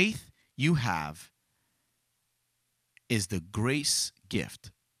 The faith you have is the grace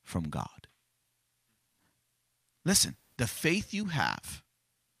gift from God. Listen, the faith you have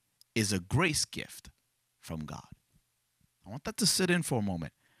is a grace gift from God. I want that to sit in for a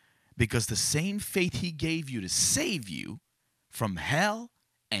moment, because the same faith he gave you to save you from hell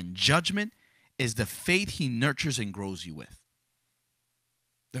and judgment is the faith he nurtures and grows you with.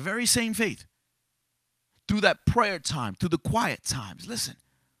 The very same faith. Through that prayer time, through the quiet times. Listen,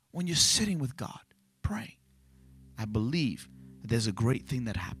 when you're sitting with God, praying, I believe that there's a great thing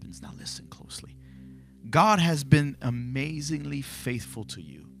that happens. Now listen closely. God has been amazingly faithful to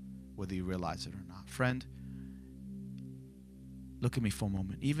you, whether you realize it or not. Friend, look at me for a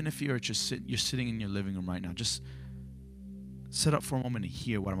moment. Even if you're sitting in your living room right now, just sit up for a moment and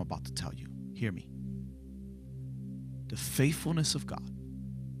hear what I'm about to tell you. Hear me. The faithfulness of God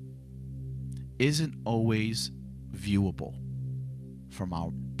isn't always viewable from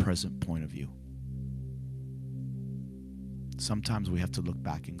our present point of view. Sometimes we have to look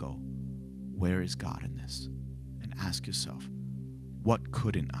back and go, where is God in this? And ask yourself, what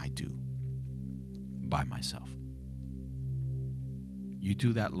couldn't I do by myself? You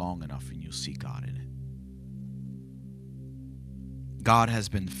do that long enough and you'll see God in it. God has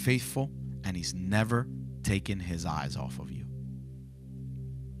been faithful and he's never taken his eyes off of you.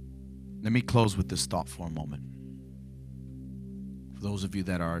 Let me close with this thought for a moment. For those of you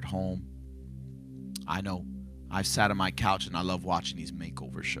that are at home, I know I've sat on my couch and I love watching these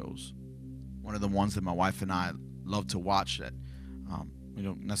makeover shows. One of the ones that my wife and I love to watch that we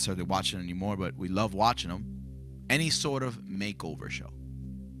don't necessarily watch it anymore, but we love watching them. Any sort of makeover show,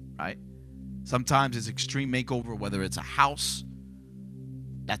 right? Sometimes it's extreme makeover, whether it's a house.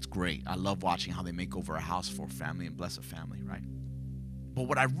 That's great. I love watching how they make over a house for a family and bless a family, right? But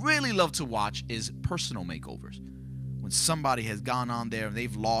what I really love to watch is personal makeovers. When somebody has gone on there and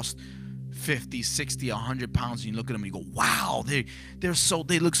they've lost 50, 60, 100 pounds, and you look at them and you go, wow,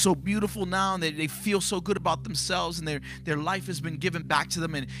 they look so beautiful now, and they feel so good about themselves, and their life has been given back to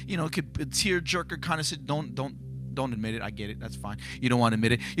them. And a tear jerker kind of said, don't admit it. I get it. That's fine. You don't want to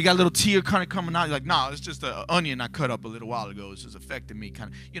admit it. You got a little tear kind of coming out. You're like, nah, it's just an onion I cut up a little while ago. It's just affecting me,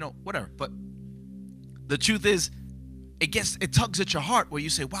 kind of, whatever. But the truth is, it tugs at your heart where you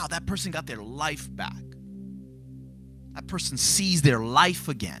say, wow, that person got their life back. That person sees their life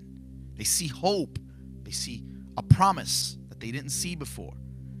again. They see hope. They see a promise that they didn't see before.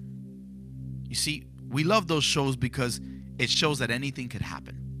 You see, we love those shows because it shows that anything could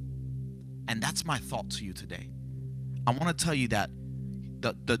happen. And that's my thought to you today. I want to tell you that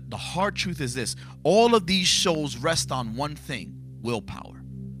the hard truth is this. All of these shows rest on one thing: willpower.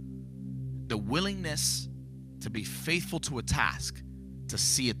 The willingness to be faithful to a task, to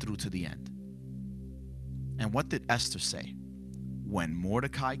see it through to the end. And what did Esther say? When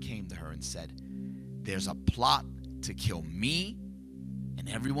Mordecai came to her and said, there's a plot to kill me and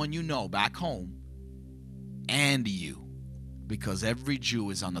everyone you know back home and you, because every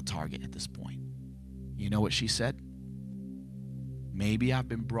Jew is on the target at this point. You know what she said? Maybe I've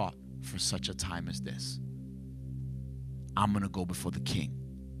been brought for such a time as this. I'm going to go before the king.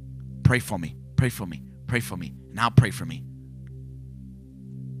 Pray for me, pray for me, pray for me. Now pray for me.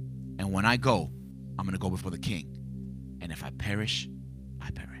 And when I go, I'm going to go before the king. And if I perish,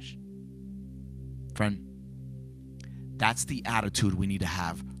 I perish. Friend, that's the attitude we need to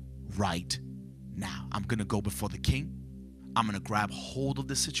have right now. I'm going to go before the king. I'm going to grab hold of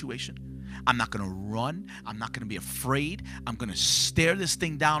this situation. I'm not going to run. I'm not going to be afraid. I'm going to stare this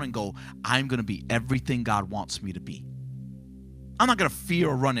thing down and go, I'm going to be everything God wants me to be. I'm not going to fear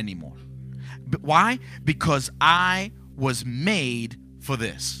or run anymore. But why? Because I was made for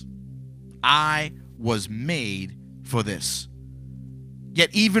this. I was made for this. Yet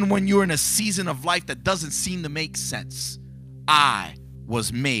even when you're in a season of life that doesn't seem to make sense, I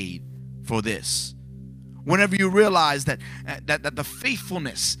was made for this. Whenever you realize that the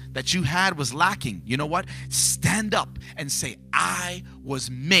faithfulness that you had was lacking, you know what? Stand up and say, I was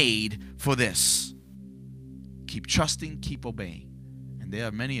made for this. Keep trusting, keep obeying. And there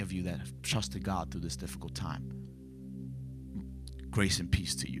are many of you that have trusted God through this difficult time. Grace and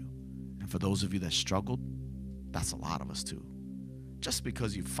peace to you. And for those of you that struggled, that's a lot of us too. Just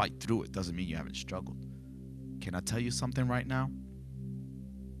because you fight through it doesn't mean you haven't struggled. Can I tell you something right now?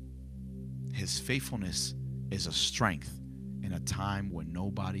 His faithfulness is a strength in a time when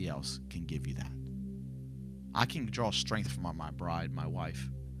nobody else can give you that. I can draw strength from my bride, my wife,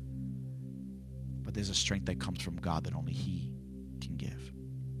 but there's a strength that comes from God that only He can give.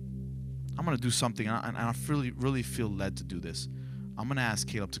 I'm going to do something, and I really feel led to do this. I'm going to ask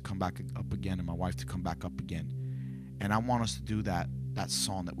Caleb to come back up again and my wife to come back up again. And I want us to do that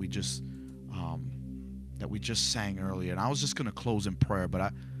song that we just sang earlier. And I was just going to close in prayer, but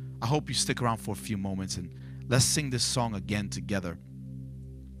I hope you stick around for a few moments and let's sing this song again together.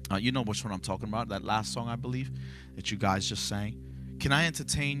 You know which one I'm talking about, that last song, I believe, that you guys just sang. Can I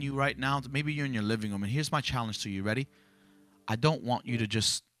entertain you right now? Maybe you're in your living room, and here's my challenge to you. Ready? I don't want you to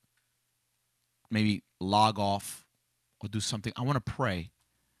just maybe log off or do something. I want to pray,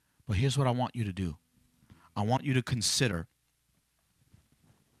 but here's what I want you to do. I want you to consider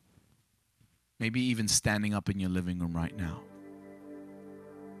maybe even standing up in your living room right now.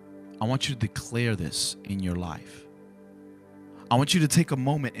 I want you to declare this in your life. I want you to take a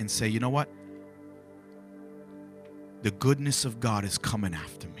moment and say, you know what? The goodness of God is coming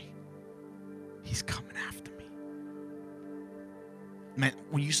after me. He's coming after me. Man,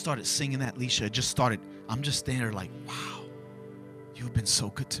 when you started singing that, Leisha, I'm just standing there like, wow, you've been so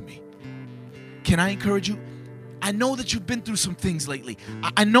good to me. Can I encourage you? I know that you've been through some things lately.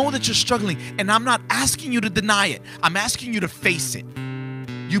 I know that you're struggling, and I'm not asking you to deny it. I'm asking you to face it.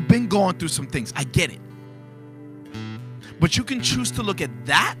 You've been going through some things. I get it. But you can choose to look at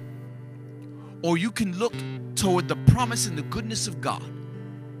that, or you can look toward the promise and the goodness of God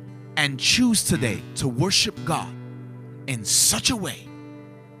and choose today to worship God in such a way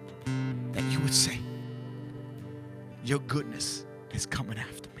that you would say, your goodness is coming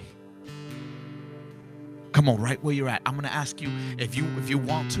after me. Come on, right where you're at. I'm going to ask you if you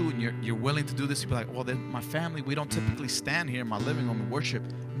want to and you're willing to do this. You'll be like, well, then my family, we don't typically stand here in my living room and worship.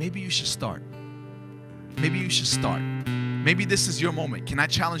 Maybe you should start. Maybe you should start. Maybe this is your moment. Can I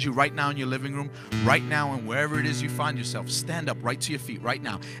challenge you right now in your living room, right now, and wherever it is you find yourself, stand up right to your feet right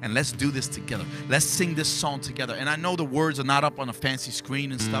now, and let's do this together. Let's sing this song together. And I know the words are not up on a fancy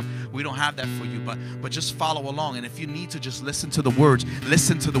screen and stuff. We don't have that for you, but just follow along. And if you need to just listen to the words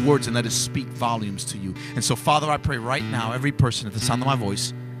and let it speak volumes to you. And so, Father, I pray right now, every person at the sound of my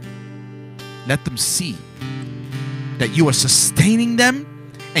voice, let them see that you are sustaining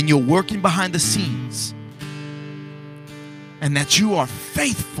them and you're working behind the scenes. And that you are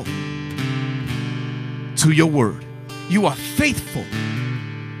faithful to your word. You are faithful.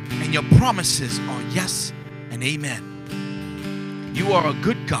 And your promises are yes and amen. You are a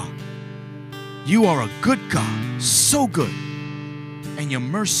good God. You are a good God. So good. And your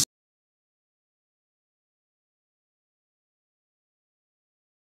mercy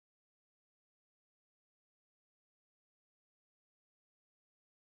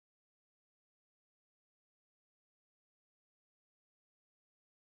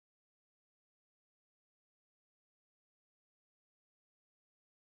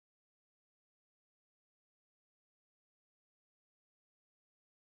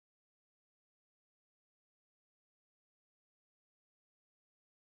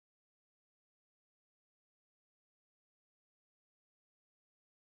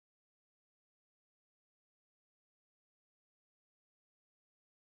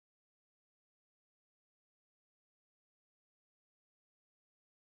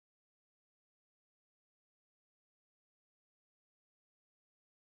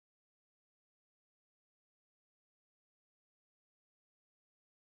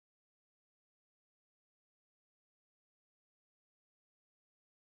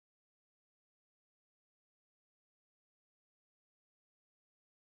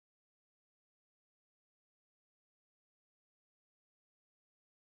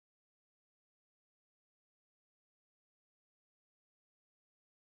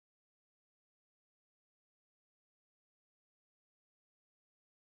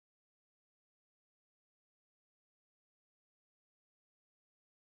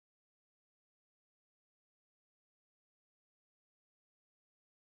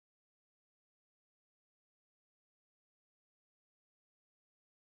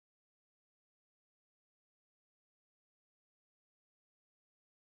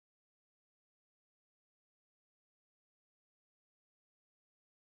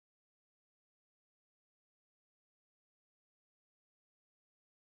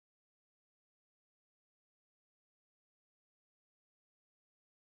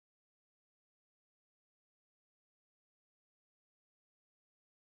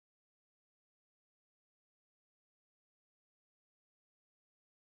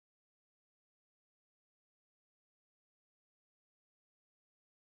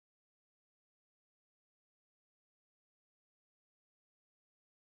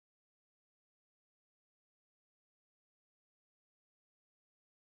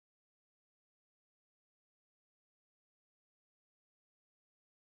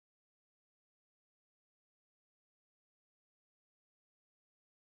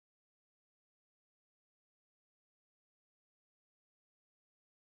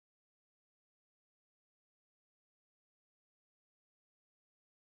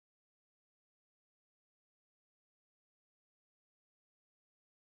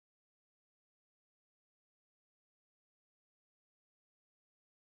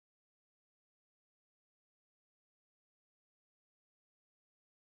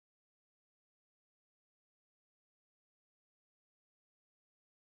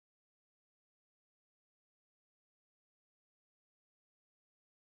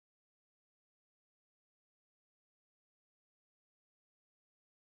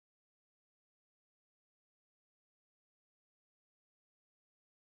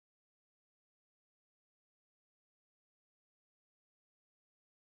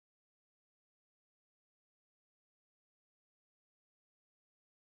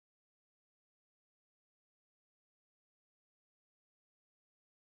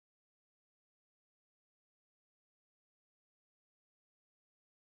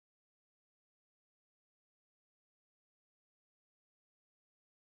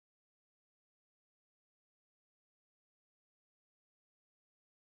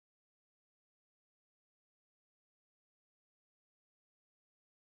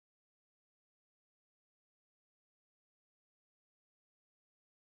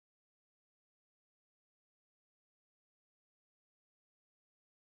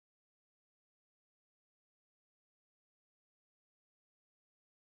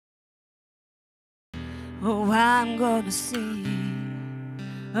Oh, I'm gonna sing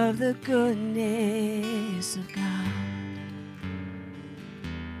of the goodness of God.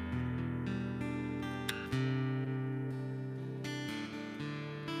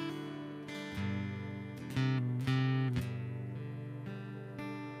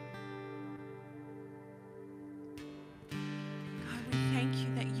 God, we thank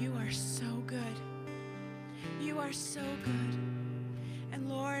you that you are so good. You are so good. And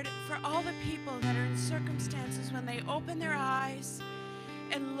Lord, for all the people that are in circumstances when they open their eyes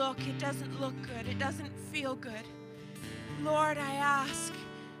and look, it doesn't look good, it doesn't feel good. Lord, I ask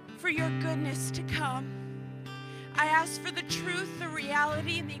for your goodness to come. I ask for the truth, the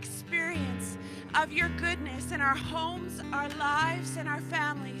reality, and the experience of your goodness in our homes, our lives, and our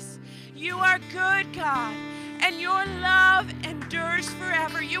families. You are good, God, and your love endures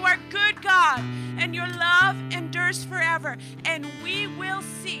forever. You are good, God, and your love endures forever. And we will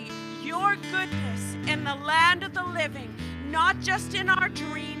see your goodness in the land of the living, not just in our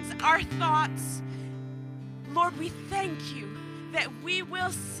dreams, our thoughts. Lord, we thank you that we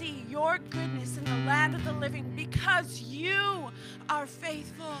will see your goodness in the land of the living because you are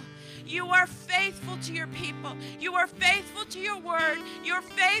faithful. You are faithful to your people. You are faithful to your word. You're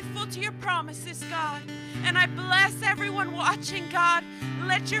faithful to your promises, God. And I bless everyone watching, God.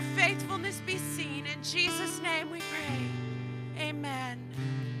 Let your faithfulness be seen. In Jesus' name we pray. Amen.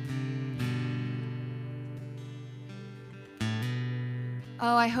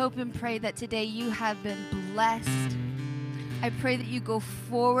 Oh, I hope and pray that today you have been blessed. I pray that you go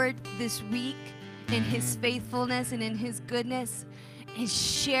forward this week in his faithfulness and in his goodness and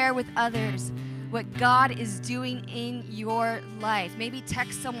share with others what God is doing in your life. Maybe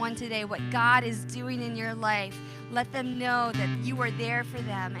text someone today what God is doing in your life. Let them know that you are there for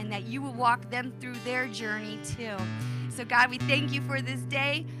them and that you will walk them through their journey too. So God, we thank you for this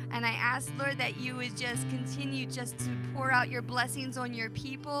day, and I ask, Lord, that you would just continue just to pour out your blessings on your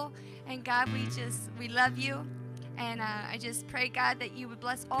people. And God, we love you. And I just pray, God, that you would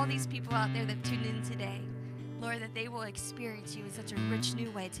bless all these people out there that tuned in today. Lord, that they will experience you in such a rich new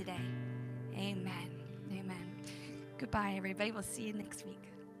way today. Amen. Amen. Goodbye, everybody. We'll see you next week.